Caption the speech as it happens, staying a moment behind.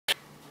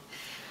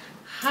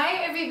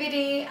Hi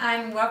everybody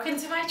and welcome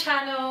to my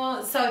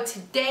channel. So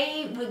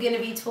today we're going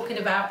to be talking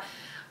about,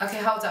 okay,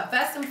 hold up,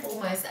 first and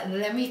foremost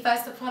let me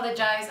first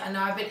apologize. I know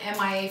I've been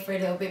MIA for a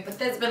little bit, but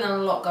there's been a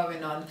lot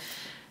going on.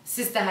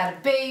 Sister had a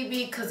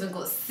baby, cousin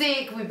got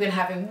sick, we've been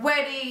having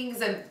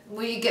weddings, and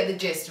well, you get the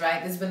gist,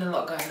 right? There's been a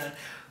lot going on.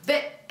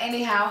 But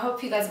anyhow, I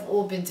hope you guys have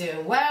all been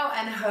doing well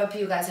and I hope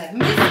you guys have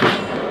missed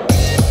me.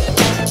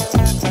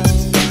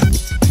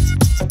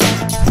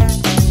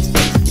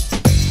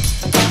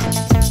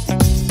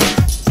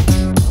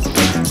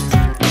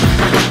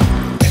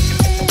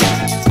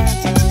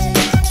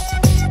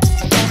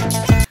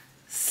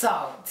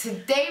 So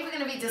today we're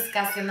going to be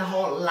discussing the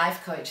whole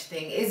life coach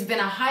thing. It's been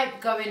a hype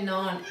going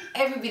on.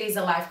 Everybody's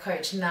a life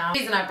coach now. The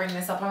reason I bring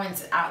this up, I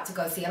went out to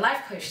go see a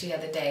life coach the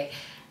other day.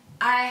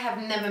 I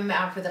have never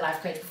met up with a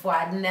life coach before.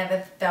 I'd never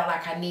felt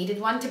like I needed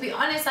one. To be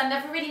honest, I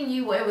never really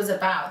knew what it was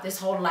about, this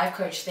whole life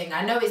coach thing.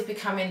 I know it's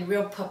becoming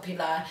real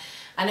popular.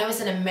 I know it's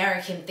an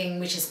American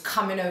thing which is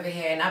coming over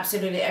here and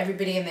absolutely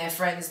everybody and their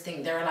friends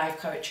think they're a life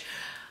coach.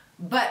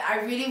 But I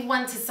really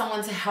wanted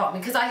someone to help me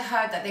because I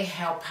heard that they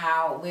help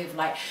out with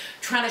like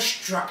trying to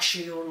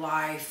structure your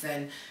life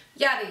and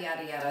yada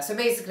yada yada. So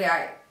basically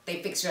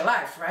they fix your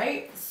life,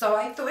 right? So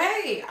I thought,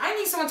 hey, I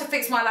need someone to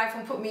fix my life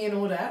and put me in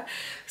order.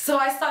 So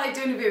I started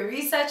doing a bit of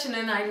research and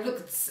then I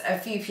looked a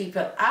few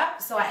people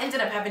up. So I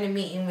ended up having a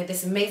meeting with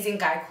this amazing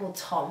guy called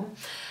Tom.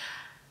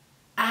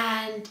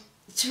 And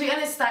to be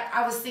honest, like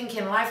I was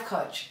thinking life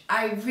coach.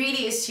 I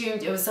really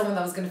assumed it was someone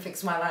that was going to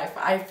fix my life.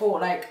 I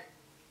thought like,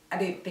 I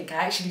didn't think I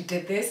actually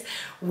did this,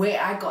 where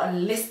I got a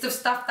list of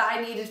stuff that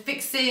I needed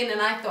fixing and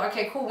I thought,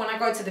 okay, cool, when I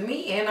go to the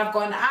meeting, I've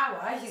got an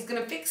hour, he's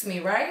gonna fix me,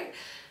 right?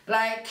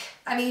 Like,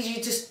 I need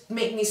you to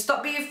make me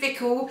stop being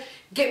fickle,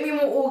 get me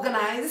more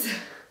organized,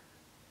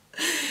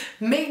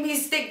 make me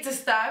stick to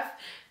stuff,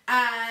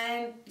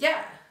 and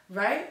yeah,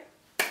 right?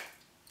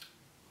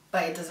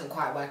 But it doesn't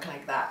quite work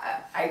like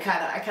that. I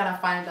kind of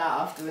find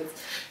out afterwards.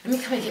 Let me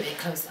come and get a bit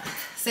closer.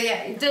 So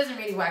yeah, it doesn't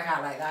really work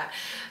out like that.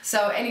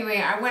 So anyway,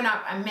 I went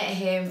up, I met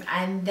him,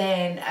 and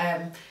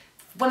then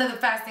one of the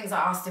first things I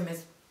asked him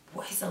is,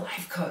 what is a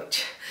life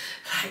coach?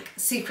 Like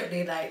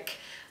secretly, like,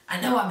 I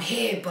know I'm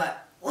here,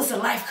 but what's a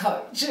life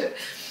coach?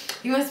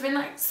 He must have been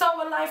like,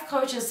 so a life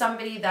coach is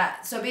somebody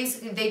that, so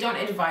basically they don't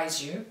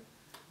advise you,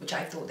 which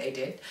I thought they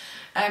did.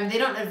 They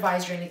don't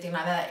advise you or anything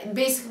like that. And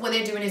basically what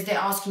they're doing is they're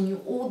asking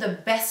you all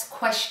the best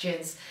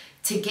questions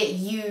to get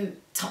you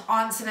to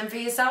answer them for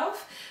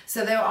yourself.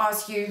 So they'll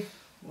ask you,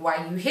 why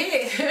are you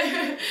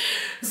here?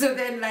 So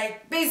then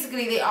like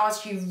basically they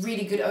ask you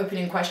really good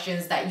opening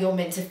questions that you're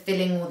meant to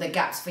fill in all the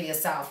gaps for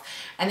yourself.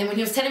 And then when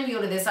he was telling me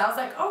all of this, I was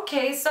like,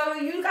 okay, so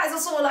you guys are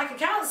sort of like a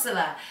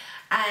counselor.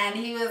 And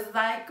he was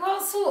like, well,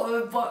 sort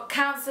of, but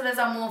counselors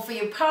are more for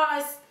your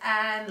past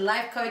and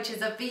life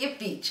coaches are for your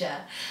future.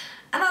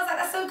 And I was like,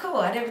 that's so cool.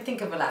 I didn't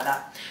think of it like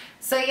that.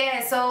 So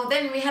yeah, so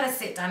then we had a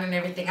sit down and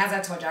everything. As I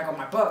told you, I got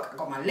my book, I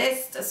got my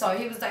list. So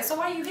he was like, so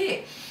why are you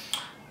here?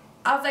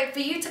 I was like, for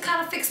you to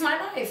kind of fix my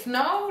life.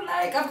 No,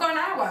 like I've got an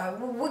hour.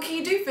 What can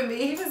you do for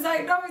me? He was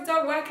like, no, it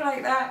don't work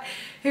like that.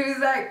 He was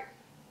like,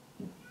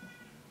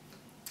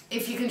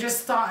 if you can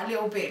just start a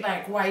little bit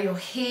like why you're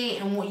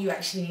here and what you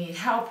actually need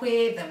help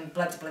with and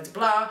blah, blah, blah,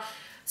 blah.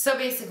 So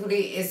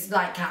basically it's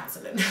like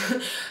counseling.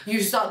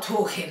 You start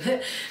talking.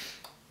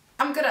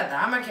 I'm good at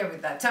that. I'm okay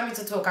with that. Tell me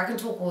to talk. I can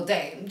talk all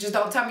day. Just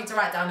don't tell me to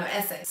write down an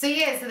essay. So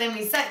yeah, so then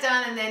we sat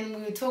down and then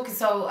we were talking.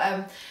 So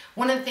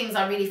one of the things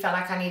I really felt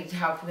like I needed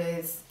help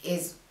with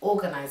is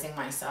organizing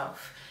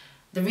myself.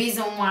 The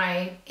reason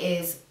why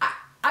is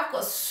I've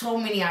got so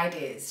many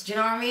ideas. Do you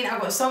know what I mean?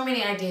 I've got so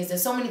many ideas.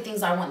 There's so many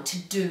things I want to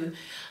do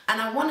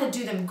and I want to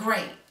do them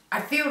great. I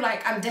feel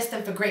like I'm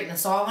destined for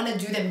greatness, so I want to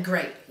do them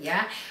great,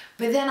 yeah?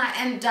 But then I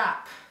end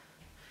up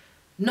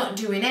not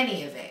doing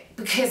any of it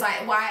because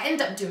what I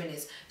end up doing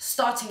is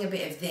starting a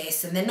bit of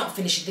this and then not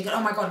finishing, thinking,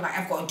 oh my God, like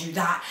I've got to do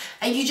that.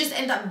 And you just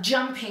end up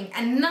jumping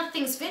and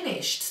nothing's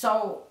finished.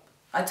 So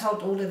I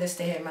told all of this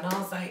to him and I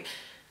was like,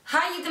 how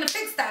are you going to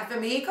fix that for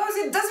me? He goes,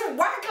 it doesn't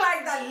work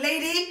like that,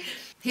 lady.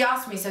 He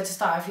asked me, so to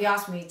start off, he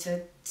asked me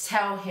to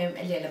tell him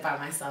a little about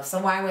myself.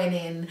 So I went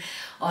in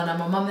on, I'm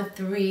a mum of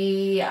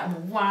 3, I'm a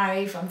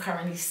wife, I'm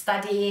currently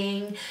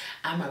studying,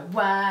 I'm at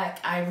work,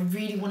 I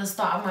really want to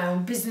start up my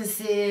own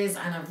businesses,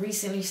 and I've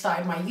recently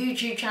started my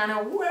YouTube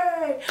channel.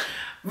 Way!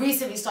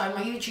 Recently started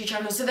my YouTube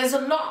channel. So there's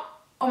a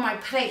lot on my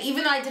plate,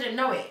 even though I didn't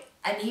know it.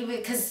 And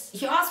because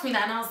he asked me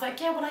that and I was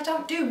like, yeah, well, I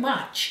don't do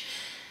much.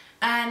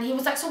 And he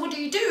was like, so what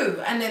do you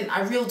do? And then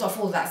I reeled off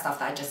all that stuff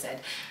that I just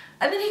said.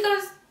 And then he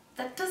goes,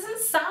 that doesn't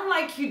sound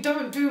like you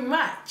don't do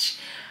much.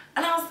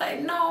 And I was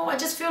like, no, I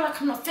just feel like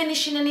I'm not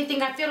finishing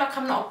anything. I feel like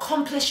I'm not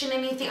accomplishing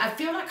anything. I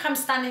feel like I'm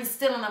standing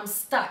still and I'm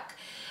stuck.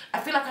 I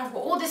feel like I've got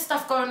all this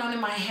stuff going on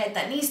in my head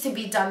that needs to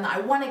be done, that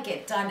I want to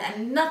get done,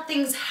 and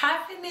nothing's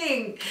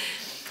happening.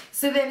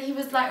 So then he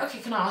was like, okay,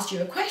 can I ask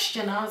you a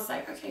question? I was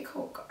like, okay,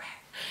 cool, go ahead.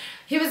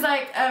 He was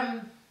like,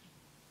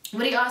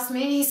 what he asked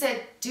me, he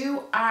said,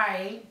 do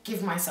I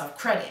give myself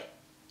credit?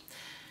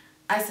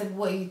 I said,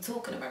 what are you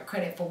talking about?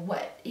 Credit for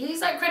what?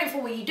 He's like, credit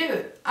for what you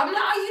do. I'm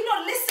like, are you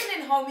not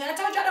listening, homie. I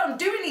told you I don't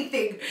do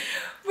anything.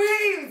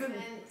 Breathe.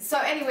 So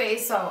anyway,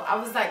 so I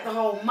was like, the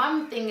whole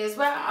mum thing is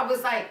where I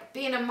was like,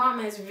 being a mum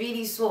has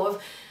really sort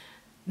of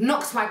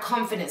knocked my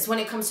confidence when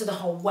it comes to the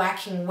whole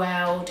working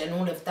world and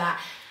all of that.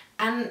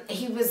 And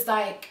he was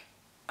like,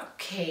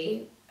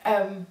 okay,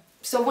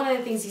 so one of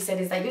the things he said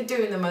is that you're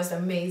doing the most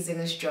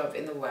amazingest job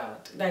in the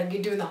world. Like,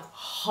 you're doing the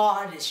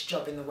hardest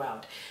job in the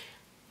world.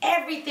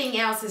 Everything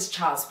else is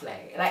child's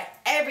play. Like,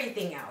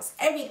 everything else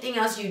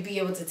you'd be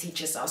able to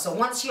teach yourself. So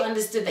once you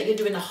understood that you're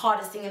doing the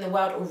hardest thing in the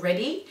world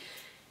already,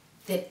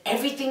 then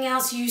everything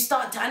else you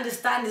start to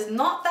understand is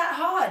not that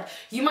hard.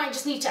 You might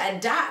just need to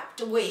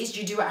adapt what it is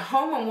you do at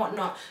home and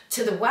whatnot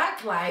to the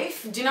work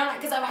life. Do you know, like,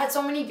 because I've had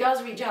so many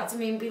girls reach out to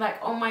me and be like,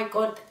 oh my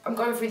God, I'm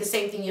going through the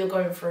same thing you're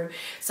going through.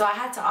 So I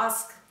had to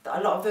ask a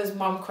lot of those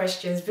mum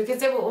questions, because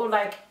they were all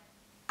like,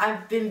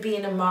 I've been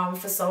being a mom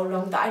for so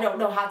long that I don't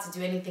know how to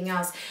do anything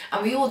else.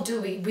 And we all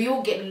do it. We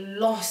all get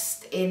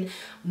lost in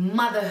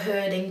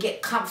motherhood and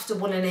get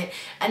comfortable in it.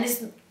 And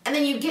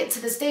then you get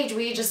to the stage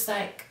where you're just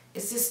like,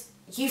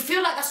 you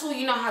feel like that's all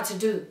you know how to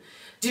do.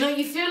 Do you know,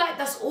 you feel like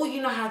that's all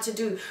you know how to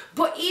do.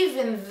 But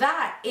even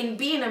that, in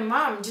being a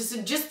mom,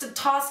 just the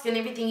task and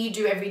everything you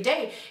do every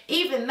day,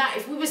 even that,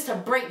 if we was to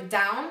break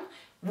down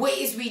what it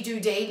is we do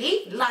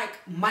daily,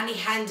 like money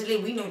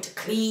handling, we know to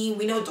clean,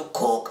 we know to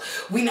cook,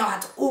 we know how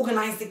to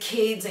organize the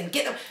kids and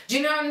get them. Do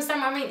you know what I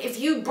understand? I mean, if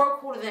you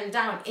broke all of them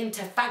down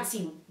into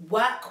fancy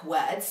work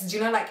words, do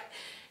you know, like,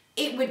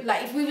 it would,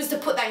 like, if we was to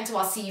put that into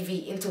our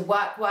CV, into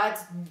work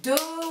words,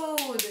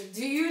 dude,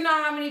 do you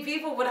know how many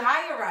people would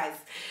hire us?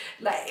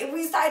 Like, if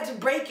we started to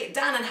break it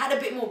down and had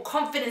a bit more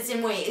confidence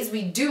in what it is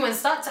we do and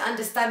start to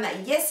understand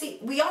that, yes,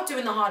 we are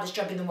doing the hardest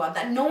job in the world,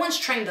 that no one's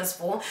trained us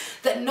for,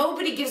 that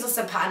nobody gives us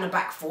a pat on the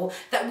back for,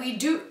 that we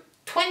do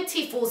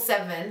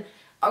 24/7,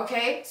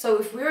 okay?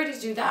 So if we already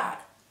do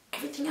that,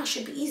 everything else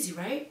should be easy,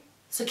 right?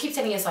 So keep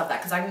telling yourself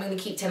that, because I'm going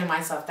to keep telling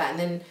myself that, and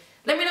then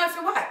let me know if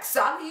it works.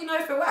 So I'll let you know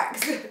if it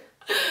works.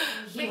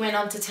 He went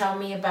on to tell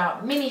me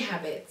about mini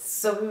habits.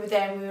 So we were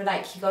there and we were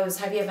like, he goes,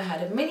 have you ever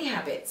heard of mini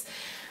habits?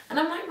 And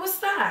I'm like, what's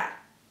that?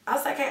 I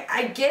was like,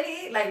 I get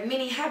it, like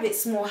mini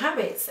habits, small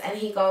habits. And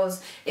he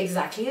goes,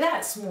 exactly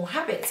that, small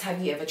habits.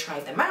 Have you ever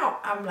tried them out?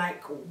 I'm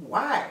like,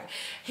 why?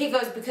 He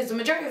goes, because the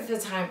majority of the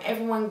time,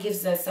 everyone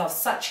gives themselves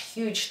such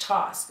huge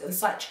tasks and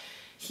such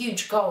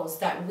huge goals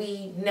that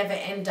we never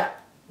end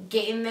up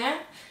getting there.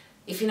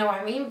 If you know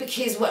what I mean,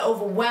 because we're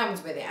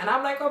overwhelmed with it. And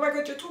I'm like, oh my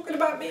God, you're talking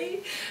about me?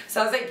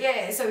 So I was like,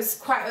 yeah, so it's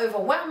quite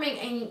overwhelming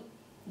and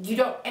you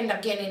don't end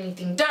up getting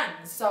anything done.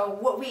 So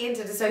what we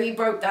ended, so he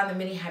broke down the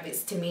mini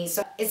habits to me.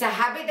 So it's a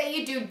habit that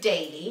you do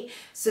daily.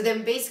 So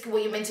then basically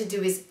what you're meant to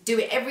do is do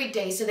it every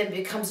day, so then it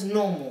becomes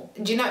normal.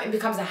 Do you know, it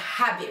becomes a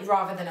habit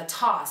rather than a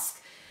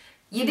task.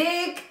 You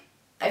dig?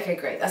 Okay,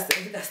 great,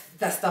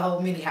 that's the whole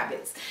mini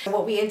habits.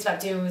 What we ended up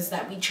doing was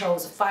that we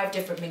chose 5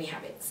 different mini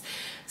habits.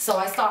 So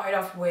I started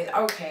off with,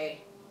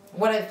 okay,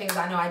 one of the things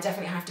I know I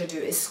definitely have to do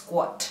is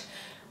squat.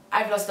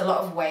 I've lost a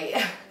lot of weight,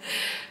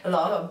 a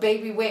lot of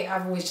baby weight.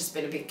 I've always just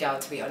been a big girl,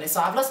 to be honest.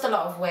 So I've lost a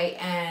lot of weight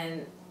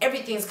and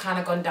everything's kind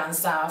of gone down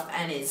south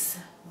and it's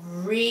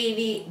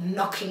really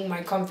knocking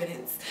my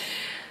confidence.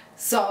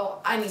 So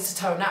I need to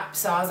tone up.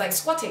 So I was like,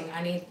 squatting,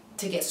 I need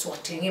to get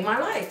squatting in my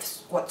life.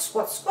 Squat,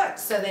 squat,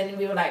 squat. So then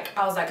we were like,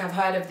 I was like, I've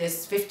heard of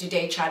this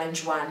 50-day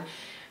challenge one.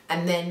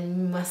 And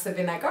then must have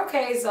been like,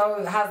 okay,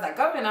 so how's that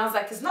going? I was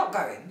like, it's not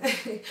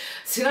going.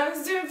 So I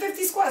was doing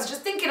 50 squats,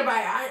 just thinking about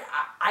it.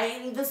 I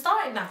ain't even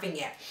started nothing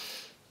yet.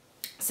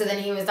 So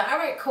then he was like, all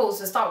right, cool.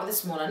 So start with a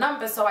smaller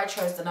number. So I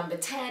chose the number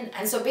 10.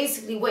 And so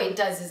basically what it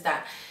does is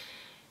that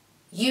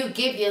you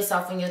give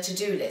yourself on your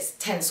to-do list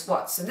 10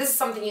 squats. So this is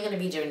something you're going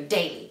to be doing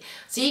daily.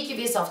 So you give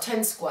yourself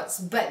 10 squats,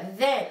 but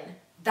then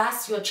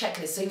that's your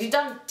checklist. So if you've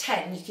done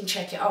 10, you can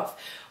check it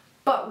off.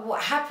 But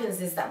what happens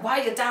is that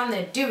while you're down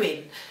there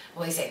doing,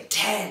 well, he's saying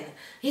 10,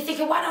 you're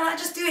thinking, why don't I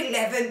just do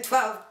 11,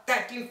 12,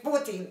 13,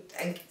 14,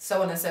 and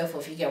so on and so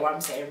forth. You get what I'm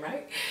saying,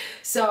 right?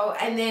 So,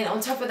 and then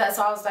on top of that,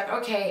 so I was like,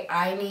 okay,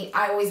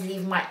 I always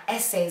leave my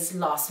essays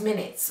last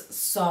minutes.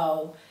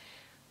 So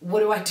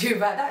what do I do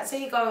about that? So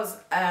he goes,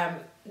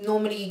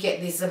 normally you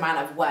get this amount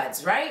of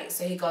words, right?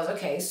 So he goes,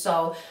 okay,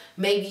 so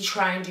maybe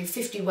try and do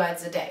 50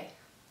 words a day.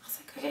 I was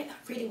like, okay, that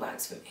really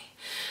works for me.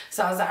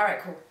 So I was like, all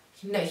right, cool.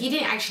 No, he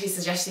didn't actually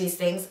suggest these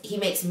things. He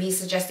makes me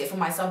suggest it for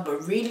myself,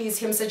 but really it's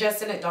him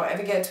suggesting it. Don't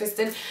ever get it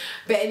twisted.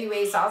 But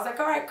anyway, so I was like,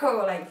 all right, cool.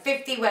 Like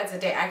 50 words a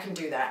day, I can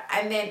do that.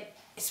 And then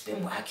it's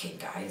been working,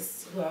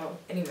 guys. Well,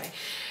 anyway.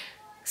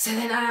 So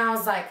then I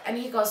was like, and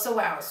he goes, so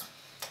what else?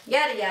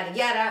 Yada, yada,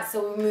 yada.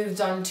 So we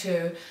moved on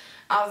to,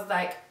 I was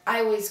like,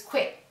 I always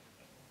quit.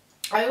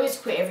 I always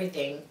quit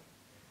everything.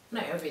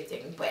 Not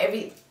everything, but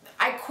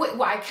I quit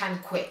what I can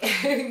quit.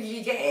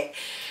 You get it?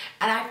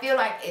 And I feel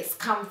like it's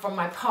come from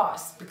my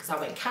past because I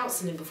went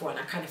counselling before and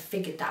I kind of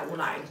figured that all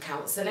out in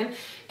counselling.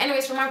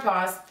 Anyways, from my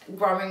past,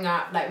 growing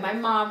up, like my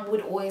mom would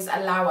always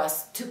allow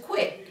us to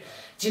quit.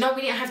 Do you know,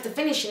 we didn't have to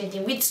finish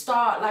anything. We'd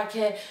start like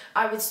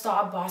I would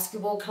start a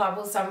basketball club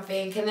or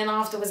something, and then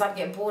afterwards I'd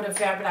get bored of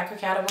it. I'd be like,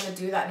 okay, I don't want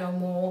to do that no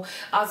more.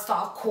 I'd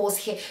start a course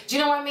here. Do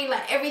you know what I mean?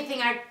 Like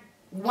everything I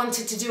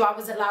wanted to do, I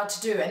was allowed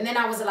to do, and then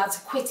I was allowed to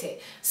quit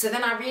it. So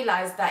then I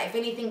realized that if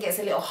anything gets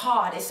a little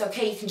hard, it's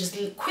okay, you can just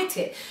quit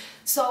it.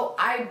 So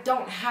I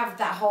don't have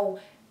that whole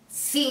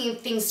seeing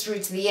things through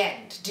to the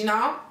end, do you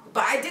know?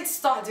 But I did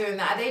start doing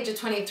that. At the age of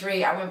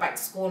 23, I went back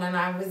to school, and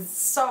I was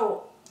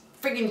so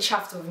friggin'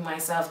 chuffed with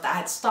myself that I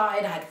had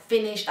started, I had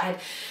finished,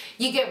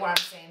 you get what I'm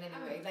saying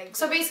anyway. Like,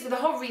 so basically the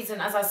whole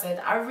reason, as I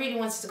said, I really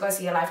wanted to go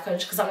see a life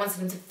coach because I wanted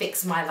him to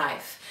fix my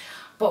life.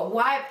 But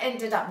what I've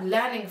ended up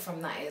learning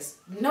from that is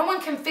no one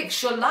can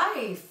fix your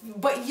life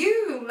but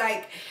you.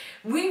 Like,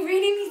 we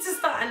really need to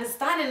start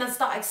understanding and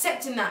start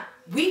accepting that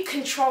we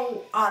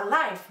control our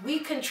life.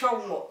 We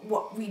control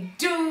what we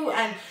do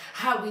and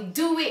how we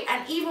do it,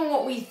 and even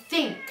what we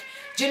think.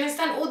 Do you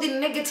understand? All the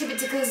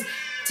negativity, because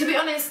to be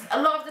honest,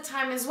 a lot of the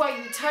time as well,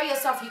 you tell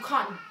yourself you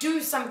can't do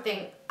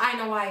something. I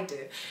know I do.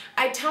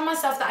 I tell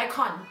myself that I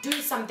can't do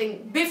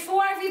something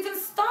before I've even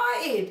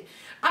started.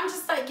 I'm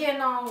just like, yeah,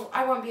 no,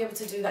 I won't be able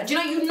to do that. Do you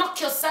know, you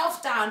knock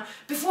yourself down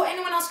before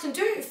anyone else can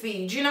do it for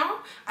you, do you know?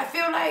 I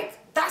feel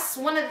like that's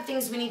one of the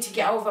things we need to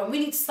get over. We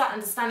need to start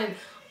understanding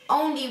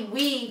only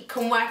we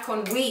can work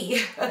on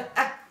we.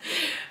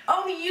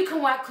 Only you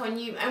can work on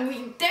you. And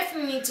we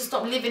definitely need to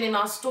stop living in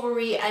our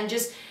story and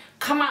just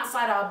come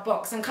outside our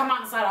box and come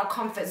outside our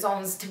comfort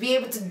zones to be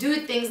able to do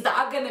things that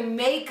are going to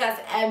make us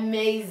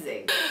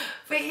amazing.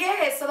 But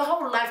yeah, so the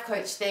whole life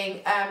coach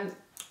thing,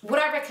 would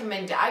I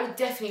recommend it? I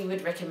definitely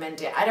would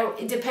recommend it.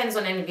 It depends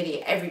on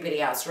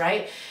everybody else,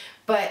 right?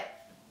 But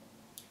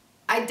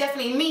I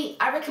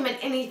recommend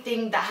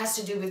anything that has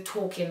to do with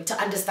talking to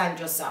understand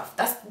yourself.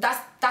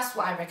 That's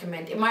what I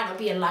recommend. It might not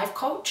be a life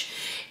coach.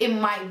 It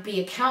might be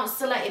a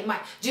counselor.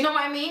 Do you know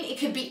what I mean? It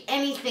could be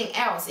anything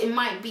else. It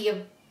might be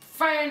a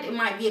friend, it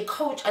might be a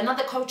coach,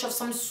 another coach of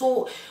some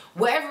sort,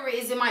 whatever it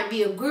is. It might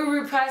be a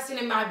guru person,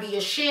 it might be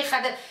a sheikh.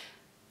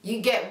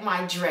 You get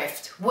my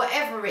drift.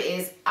 Whatever it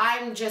is,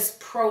 I'm just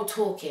pro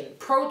talking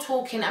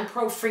and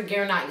pro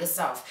figuring out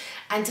yourself.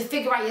 And to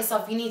figure out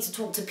yourself, you need to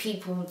talk to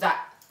people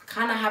that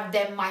kind of have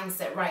their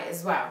mindset right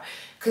as well.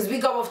 Because we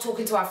go off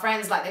talking to our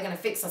friends like they're going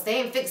to fix us. They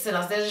ain't fixing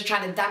us, they're just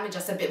trying to damage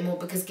us a bit more,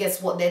 because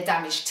guess what, they're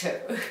damaged too.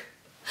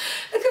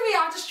 Look at me,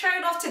 I'm just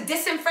trained off to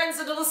dissing friends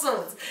and all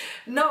sorts.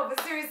 No, but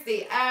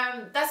seriously,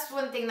 that's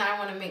one thing that I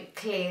want to make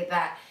clear,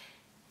 that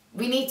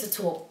we need to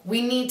talk.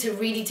 We need to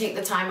really take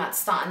the time out to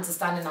start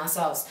understanding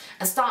ourselves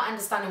and start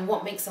understanding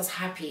what makes us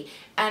happy.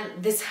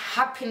 And this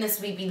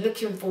happiness we be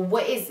looking for,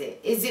 what is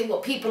it? Is it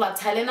what people are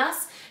telling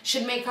us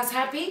should make us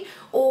happy?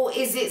 Or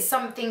is it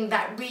something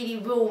that really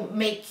will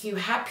make you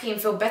happy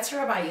and feel better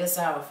about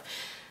yourself?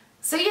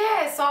 So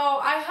yeah, so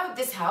I hope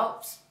this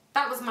helps.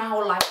 That was my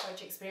whole life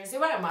coach experience. It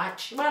weren't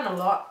much, it weren't a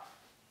lot.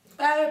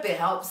 I hope it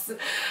helps.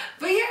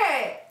 But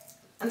yeah,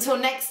 until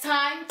next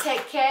time,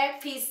 take care,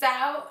 peace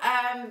out.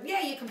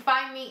 Yeah, you can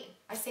find me,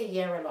 I say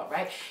yeah a lot,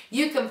 right?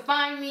 You can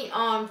find me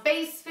on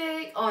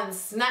Facebook, on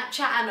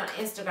Snapchat, and on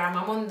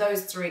Instagram. I'm on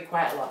those three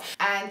quite a lot.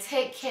 And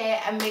take care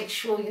and make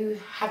sure you're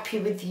happy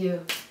with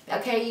you.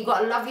 Okay, you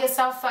gotta love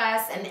yourself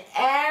first, and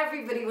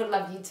everybody will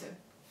love you too.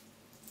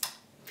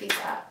 Peace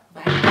out.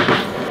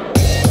 Bye.